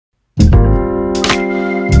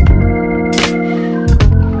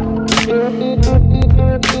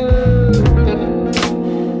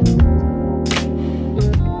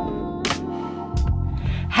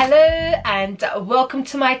and welcome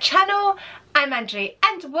to my channel. I'm Andri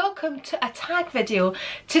and welcome to a tag video.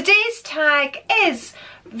 Today's tag is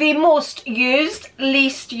the most used,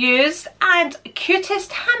 least used and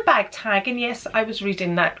cutest handbag tag, and yes, I was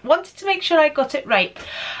reading that. Wanted to make sure I got it right.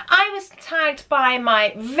 I was tagged by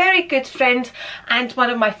my very good friend and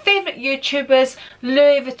one of my favourite YouTubers,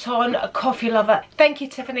 Louis Vuitton Coffee Lover. Thank you,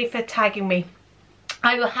 Tiffany, for tagging me.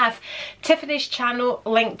 I will have Tiffany's channel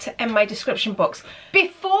linked in my description box.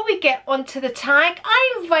 Before we get onto the tag,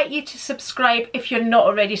 I invite you to subscribe if you're not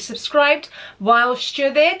already subscribed. Whilst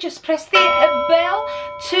you're there, just press the bell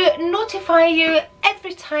to notify you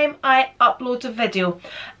every time I upload a video.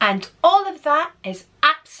 And all of that is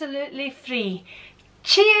absolutely free.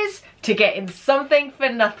 Cheers to getting something for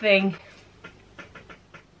nothing.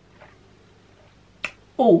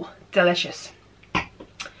 Oh, delicious.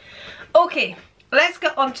 Okay. Let's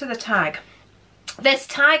get on to the tag. This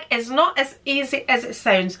tag is not as easy as it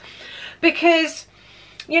sounds because,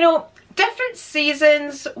 you know, different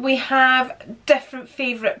seasons we have different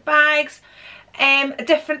favourite bags,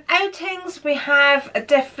 different outings we have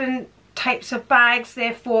different types of bags,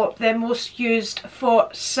 therefore they're most used for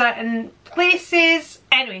certain places.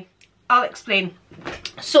 Anyway, I'll explain.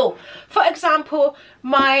 So, for example,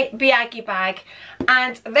 my BOBBI bag,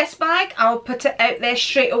 and this bag, I'll put it out there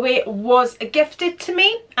straight away, was gifted to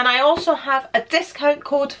me, and I also have a discount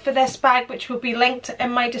code for this bag which will be linked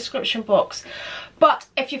in my description box. But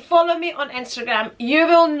if you follow me on Instagram, you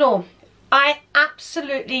will know I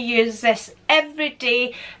absolutely use this every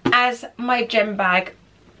day as my gym bag.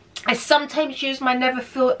 I sometimes use my Never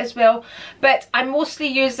Full as well, but I mostly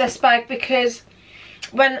use this bag because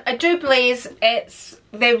when I do Blaze,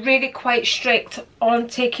 they're really quite strict on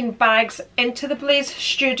taking bags into the Blaze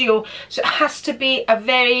studio, so it has to be a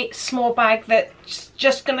very small bag that's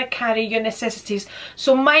just going to carry your necessities.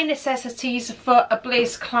 So my necessities for a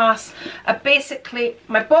Blaze class are basically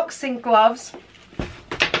my boxing gloves,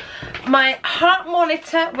 my heart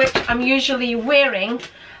monitor which I'm usually wearing,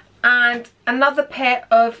 and another pair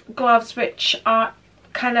of gloves which are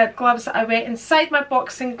kind of gloves that I wear inside my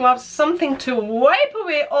boxing gloves, something to wipe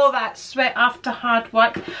away all that sweat after hard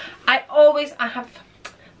work. I have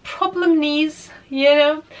problem knees, you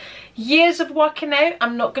know, years of working out.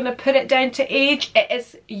 I'm not going to put it down to age, it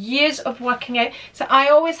is years of working out, so I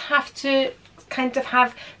always have to kind of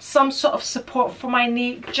have some sort of support for my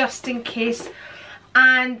knee just in case.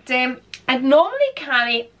 And I normally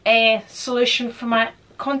carry a solution for my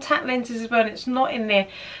contact lenses as well, and it's not in there,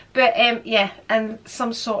 but yeah, and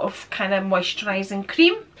some sort of kind of moisturising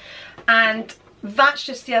cream. And that's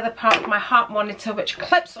just the other part of my heart monitor which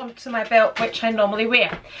clips onto my belt, which I normally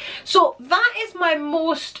wear. So that is my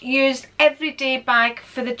most used everyday bag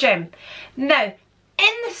for the gym. Now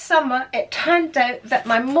in the summer it turned out that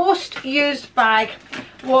my most used bag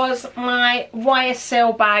was my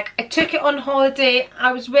YSL bag. I took it on holiday,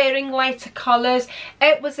 I was wearing lighter colours,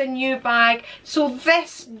 it was a new bag, so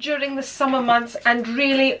this during the summer months and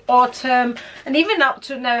really autumn and even up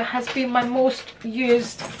to now has been my most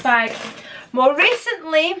used bag. More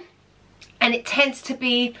recently, and it tends to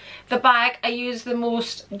be the bag I use the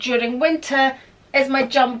most during winter, is my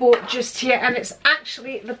jumbo just here, and it's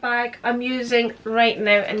actually the bag I'm using right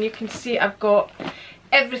now, and you can see I've got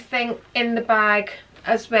everything in the bag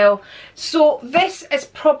as well. So this is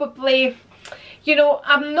probably, you know,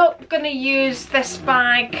 I'm not going to use this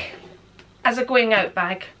bag as a going out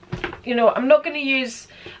bag. You know, I'm not going to use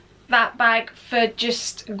that bag for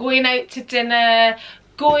just going out to dinner,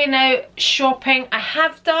 going out shopping. I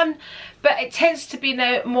have done, but it tends to be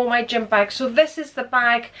now more my gym bag. So this is the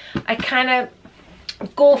bag I kind of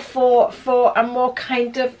go for a more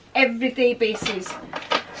kind of everyday basis.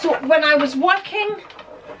 So when I was working,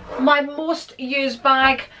 my most used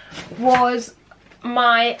bag was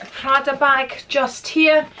my Prada bag just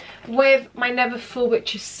here with my Never Full,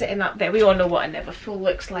 which is sitting up there. We all know what a Never Full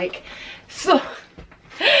looks like. So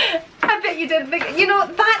I bet you didn't think, you know,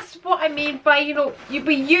 that's what I mean by, you know,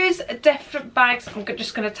 we use different bags. I'm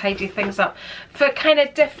just going to tidy things up for kind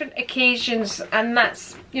of different occasions, and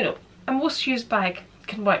that's, you know, a most used bag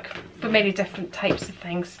can work for many different types of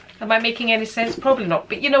things. Am I making any sense? Probably not,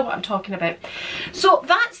 but you know what I'm talking about. So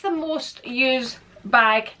that's the most used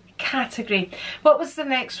bag category. What was the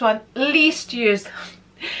next one? Least used.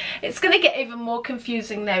 It's going to get even more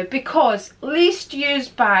confusing now, because least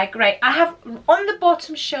used bag, right, I have on the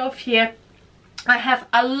bottom shelf here, I have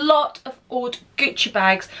a lot of old Gucci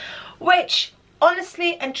bags which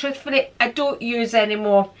honestly and truthfully I don't use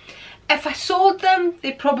anymore. If I sold them,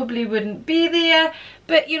 they probably wouldn't be there,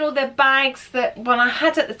 but you know, they're bags that when I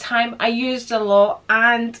had at the time I used a lot,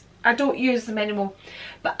 and I don't use them anymore.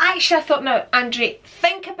 But actually I thought, no, Andri,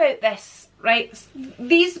 think about this right?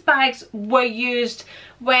 These bags were used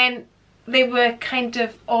when they were kind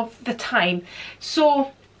of the time.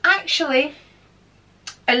 So actually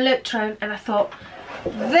I looked around and I thought,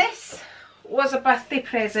 this was a birthday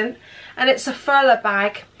present, and it's a furler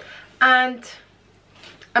bag, and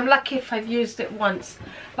I'm lucky if I've used it once.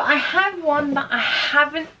 But I have one that I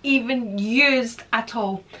haven't even used at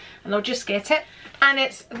all, and I'll just get it. And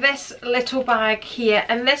it's this little bag here,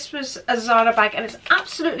 and this was a Zara bag, and it's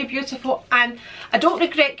absolutely beautiful, and I don't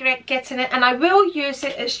regret getting it, and I will use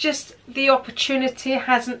it. It's just the opportunity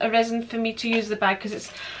hasn't arisen for me to use the bag, because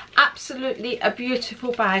it's absolutely a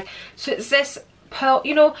beautiful bag. So it's this pearl,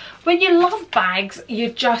 you know, when you love bags,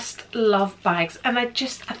 you just love bags, and I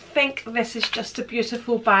think this is just a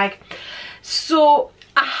beautiful bag. So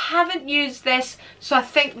I haven't used this, so I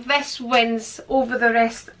think this wins over the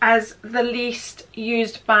rest as the least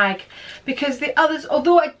used bag, because the others,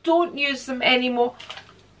 although I don't use them anymore,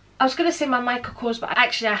 I was going to say my Michael Kors, but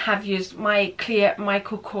actually I have used my clear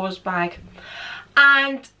Michael Kors bag,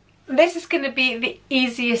 and this is going to be the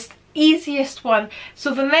easiest one.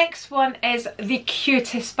 So the next one is the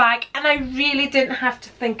Cutest bag, and I really didn't have to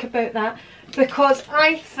think about that, because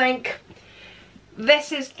I think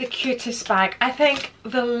this is the cutest bag. I think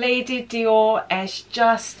the Lady Dior is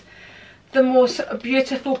just the most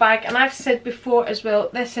beautiful bag, and I've said before as well,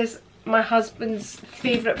 this is my husband's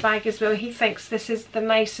favourite bag as well. He thinks this is the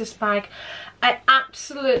nicest bag. I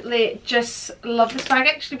absolutely just love this bag.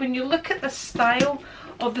 Actually, when you look at the style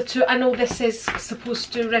of the two, I know this is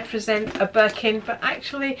supposed to represent a Birkin, but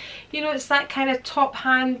actually, you know, it's that kind of top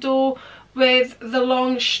handle with the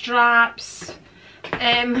long straps.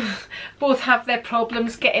 Both have their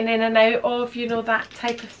problems getting in and out of, you know, that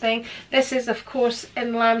type of thing. This is of course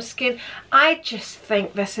in lambskin. I just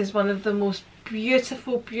think this is one of the most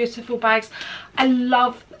beautiful bags. I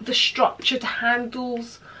love the structured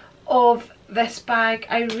handles of this bag.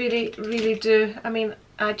 I really do. I mean,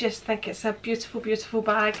 I just think it's a beautiful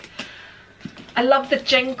bag. I love the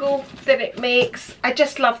jingle that it makes. I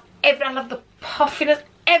just love I love the puffiness,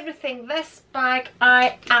 everything. This bag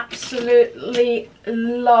I absolutely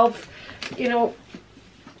love, you know,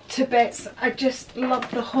 to bits. I just love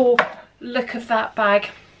the whole look of that bag.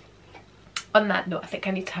 On that note, I think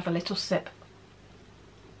I need to have a little sip.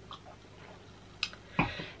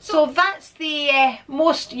 So that's the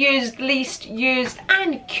most used, least used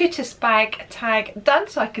and cutest bag tag done,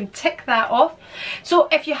 so I can tick that off. So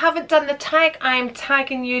if you haven't done the tag, I'm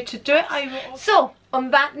tagging you to do it. So on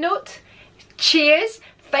that note, cheers,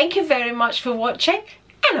 thank you very much for watching,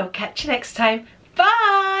 and I'll catch you next time.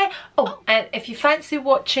 Bye! Oh, and if you fancy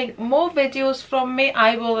watching more videos from me,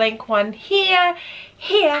 I will link one here,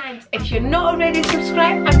 and if you're not already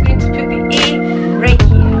subscribed, I'm going to put the A right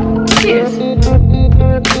here. Cheers!